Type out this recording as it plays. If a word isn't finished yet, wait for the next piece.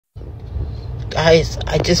guys,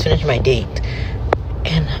 I just finished my date,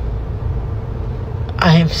 and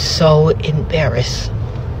I am so embarrassed.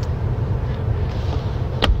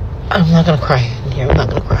 I'm not gonna cry in here. I'm not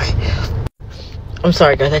gonna cry. I'm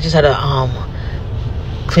sorry, guys. I just had to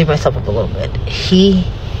clean myself up a little bit. He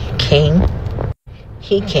came,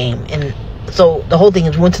 and so the whole thing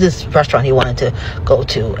is, we went to this restaurant he wanted to go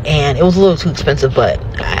to, and it was a little too expensive, but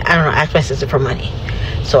I don't know, I asked my sister for money,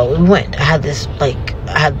 so we went. I had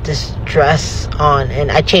this dress on,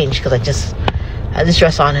 and I changed because I had this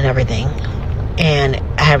dress on and everything, and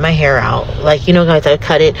I had my hair out, like, you know, guys, I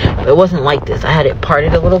cut it, but it wasn't like this. I had it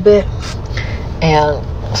parted a little bit, and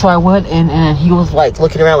so I went in, and he was like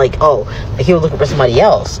looking around, like, oh, like he was looking for somebody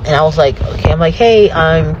else, and I was like, okay. I'm like, hey,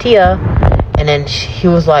 I'm Tia, and then he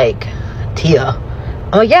was like, Tia?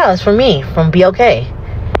 I'm like, yeah, it's for me, from BLK.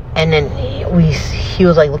 And then he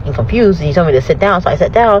was like looking confused, and he told me to sit down, so I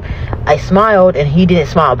sat down. I smiled, and he didn't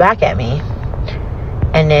smile back at me,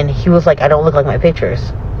 and then he was like, I don't look like my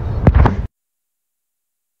pictures.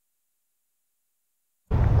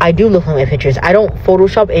 I do look like my pictures. I don't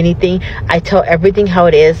Photoshop anything. I tell everything how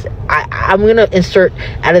it is. I'm gonna insert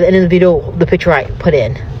at the end of the video the picture I put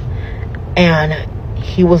in. And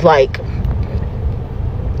he was like,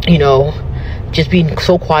 you know, just being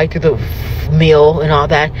so quiet through the meal and all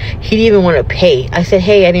that. He didn't even want to pay. I said,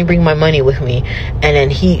 hey, I didn't bring my money with me. And then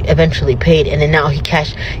he eventually paid, and then now he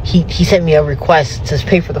sent me a request to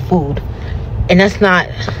pay for the food. And that's not,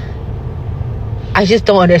 I just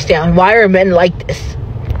don't understand. Why are men like this?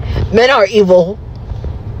 Men are evil.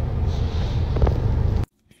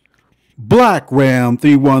 Black Ram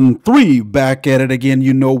 313 back at it again.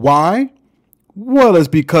 You know why? Well, it's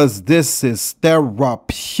because this is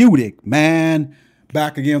therapeutic, man.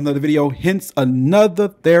 Back again with another video, hence another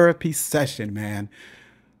therapy session, man.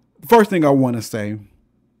 The first thing I want to say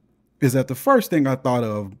is that the first thing I thought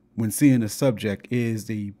of when seeing the subject is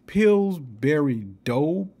the Pillsbury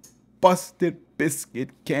Dough Busted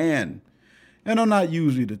Biscuit Can. And I'm not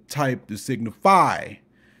usually the type to signify,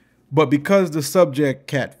 but because the subject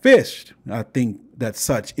catfished, I think that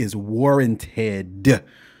such is warranted.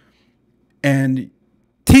 And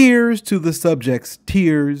tears to the subject's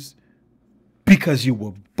tears, because you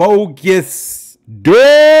were bogus,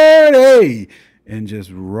 dirty, and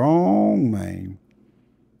just wrong, man.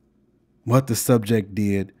 What the subject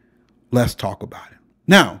did, let's talk about it.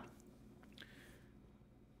 Now,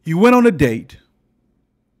 you went on a date,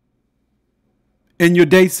 and your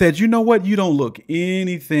date said, you know what? You don't look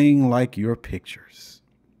anything like your pictures.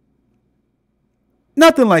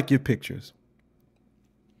 Nothing like your pictures.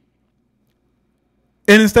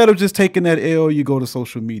 And instead of just taking that L, you go to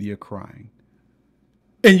social media crying.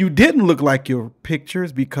 And you didn't look like your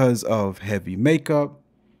pictures because of heavy makeup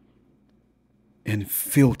and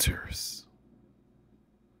filters,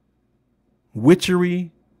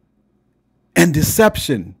 witchery, and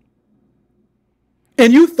deception.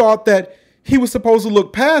 And you thought that he was supposed to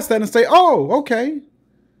look past that and say, oh, okay,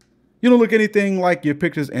 you don't look anything like your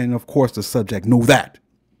pictures. And of course, the subject knew that.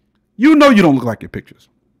 You know you don't look like your pictures.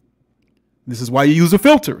 This is why you use the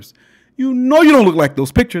filters. You know you don't look like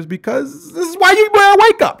those pictures, because this is why you wear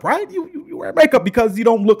makeup, right? You wear makeup because you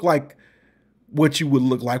don't look like what you would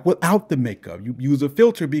look like without the makeup. You use a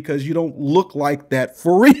filter because you don't look like that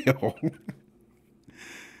for real.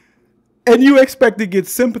 And you expect to get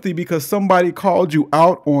sympathy because somebody called you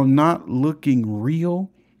out on not looking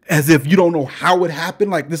real, as if you don't know how it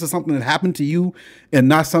happened, like this is something that happened to you and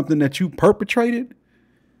not something that you perpetrated.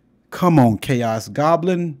 Come on, Chaos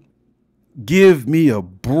Goblin. Give me a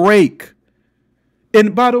break.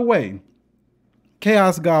 And by the way,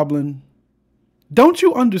 Chaos Goblin, don't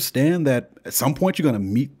you understand that at some point you're going to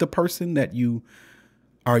meet the person that you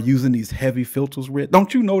are using these heavy filters with?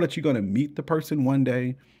 Don't you know that you're going to meet the person one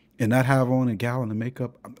day and not have on a gallon of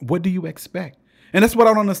makeup? What do you expect? And that's what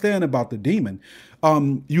I don't understand about the demon.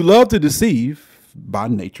 You love to deceive by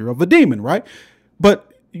nature of a demon, right?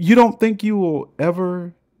 But you don't think you will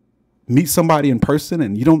ever meet somebody in person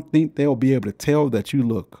and you don't think they'll be able to tell that you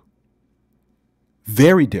look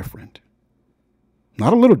very different.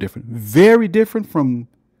 Not a little different, very different from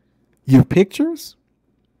your pictures.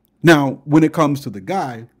 Now, when it comes to the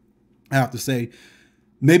guy, I have to say,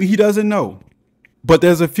 maybe he doesn't know, but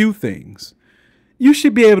there's a few things. You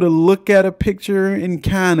should be able to look at a picture and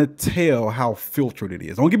kind of tell how filtered it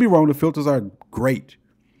is. Don't get me wrong, the filters are great.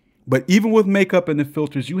 But even with makeup and the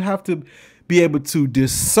filters, you have to be able to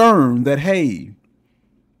discern that, hey,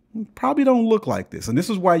 you probably don't look like this. And this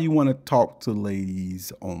is why you want to talk to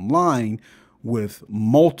ladies online with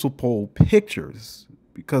multiple pictures,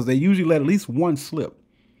 because they usually let at least one slip.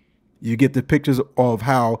 You get the pictures of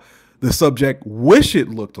how the subject wish it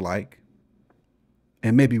looked like,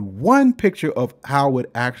 and maybe one picture of how it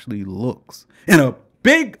actually looks. And a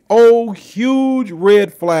big old huge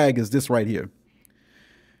red flag is this right here.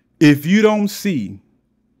 If you don't see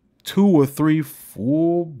 2 or 3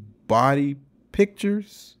 full body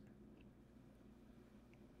pictures,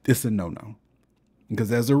 it's a no-no. Because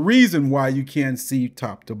there's a reason why you can't see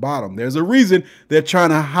top to bottom. There's a reason they're trying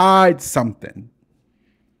to hide something.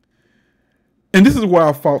 And this is where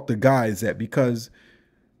I fault the guys at, because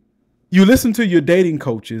you listen to your dating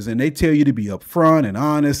coaches and they tell you to be upfront and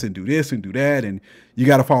honest and do this and do that. And you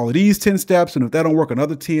got to follow these 10 steps. And if that don't work,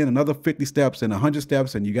 another 10, another 50 steps and 100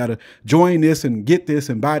 steps. And you got to join this and get this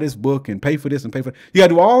and buy this book and pay for this and pay for it. You got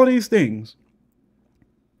to do all of these things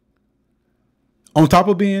on top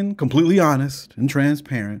of being completely honest and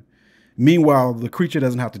transparent. Meanwhile, the creature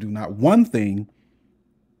doesn't have to do not one thing,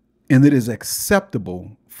 and it is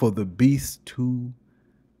acceptable for the beast to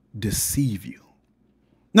deceive you.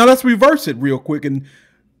 Now let's reverse it real quick and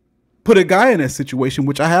put a guy in that situation,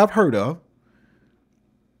 which I have heard of.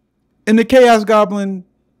 And the Chaos Goblin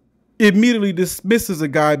immediately dismisses a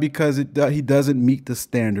guy because he doesn't meet the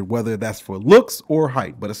standard, whether that's for looks or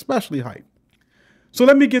height, but especially height. So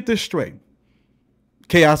let me get this straight.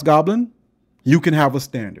 Chaos Goblin, you can have a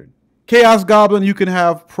standard. Chaos Goblin, you can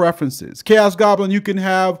have preferences. Chaos Goblin, you can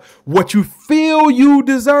have what you feel you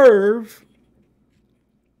deserve.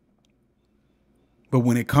 But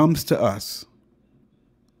when it comes to us,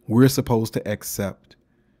 we're supposed to accept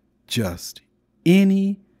just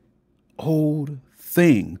any old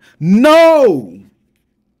thing. No!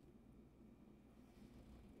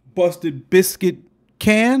 Busted biscuit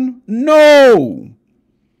can? No!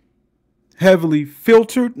 Heavily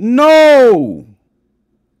filtered? No!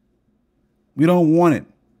 We don't want it.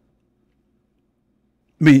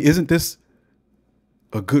 I mean, isn't this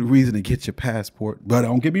a good reason to get your passport? But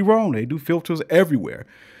don't get me wrong, they do filters everywhere.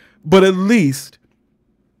 But at least,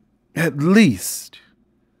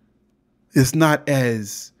 it's not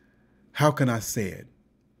as, how can I say it,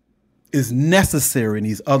 is necessary in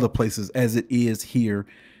these other places as it is here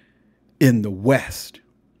in the West.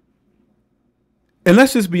 And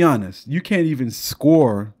let's just be honest, you can't even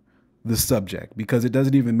score the subject because it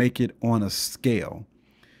doesn't even make it on a scale.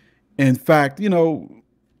 In fact, you know,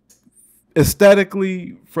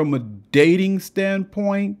 aesthetically, from a dating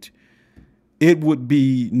standpoint, it would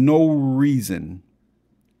be no reason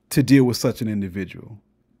to deal with such an individual.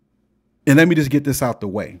 And let me just get this out the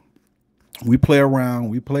way. We play around,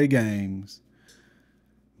 we play games,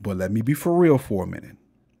 but let me be for real for a minute.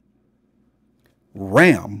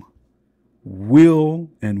 Ram will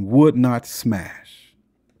and would not smash.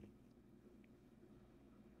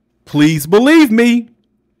 Please believe me.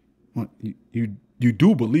 You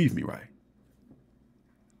do believe me, right?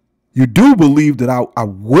 You do believe that I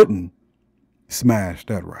wouldn't smash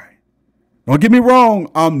that, right? Don't get me wrong.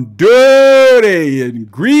 I'm dirty and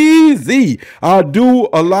greasy. I do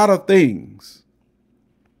a lot of things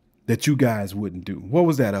that you guys wouldn't do. What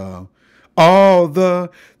was that? All the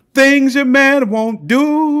things your man won't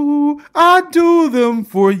do, I do them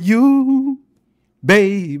for you,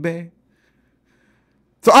 baby.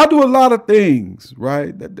 So I do a lot of things,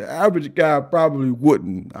 right, that the average guy probably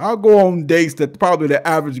wouldn't. I'll go on dates that probably the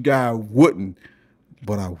average guy wouldn't,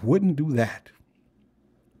 but I wouldn't do that.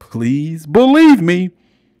 Please believe me.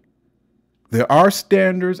 There are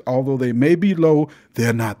standards, although they may be low,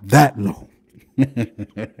 they're not that low.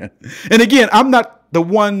 And again, I'm not the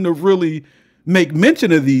one to really make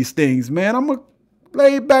mention of these things, man. I'm a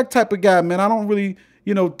laid back type of guy, man. I don't really,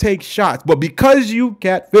 take shots. But because you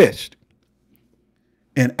catfished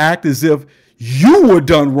and act as if you were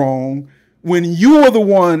done wrong when you were the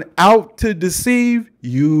one out to deceive,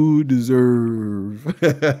 you deserve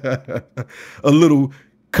a little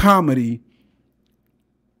comedy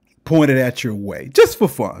pointed at your way, just for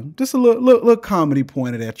fun. Just a little comedy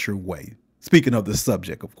pointed at your way. Speaking of the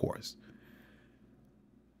subject, of course.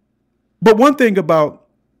 But one thing about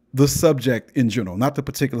the subject in general, not the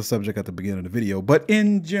particular subject at the beginning of the video, but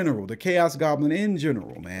in general, the Chaos Goblin in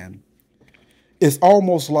general, man, it's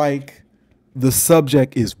almost like the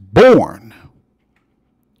subject is born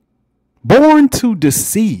to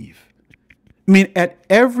deceive. I mean, at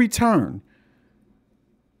every turn,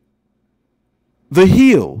 the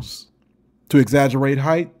heels to exaggerate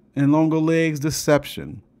height and longer legs,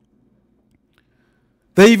 deception.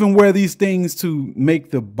 They even wear these things to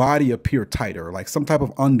make the body appear tighter, like some type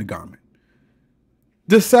of undergarment.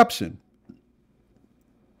 Deception.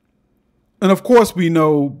 And of course, we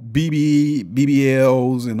know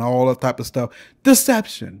BBLs and all that type of stuff.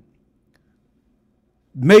 Deception.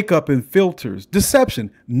 Makeup and filters.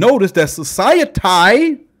 Deception. Notice that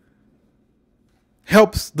society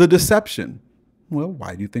helps the deception. Well,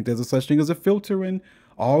 why do you think there's a such thing as a filter in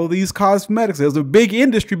all of these cosmetics? There's a big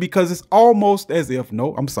industry because it's almost as if,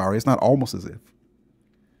 no, I'm sorry, it's not almost as if.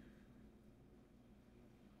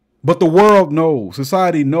 But the world knows,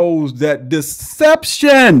 society knows that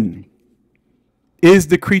deception is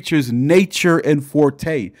the creature's nature and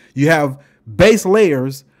forte. You have base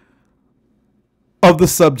layers of the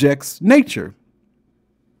subject's nature.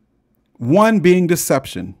 One being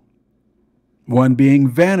deception, one being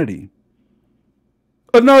vanity,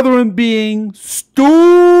 another one being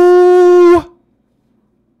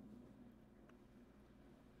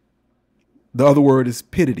the other word is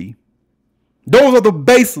pitidity. Those are the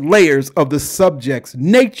base layers of the subject's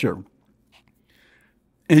nature.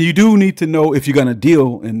 And you do need to know, if you're going to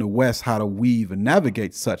deal in the West, how to weave and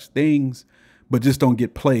navigate such things, but just don't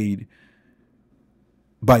get played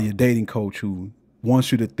by your dating coach who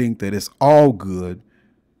wants you to think that it's all good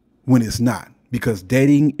when it's not. Because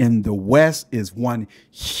dating in the West is one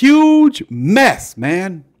huge mess,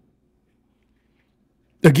 man.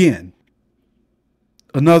 Again,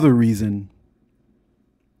 another reason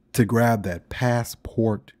to grab that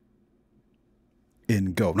passport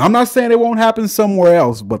and go. Now, I'm not saying it won't happen somewhere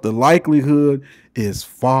else, but the likelihood is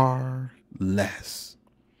far less.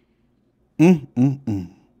 The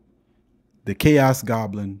Chaos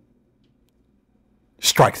Goblin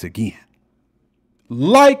strikes again.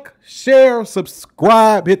 Like, share,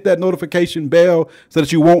 subscribe, hit that notification bell so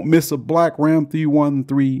that you won't miss a Black Ram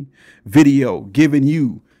 313 video giving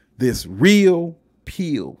you this real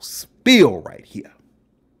peel spill right here.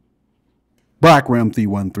 Black Ram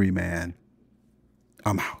 313, man.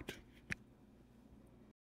 I'm out.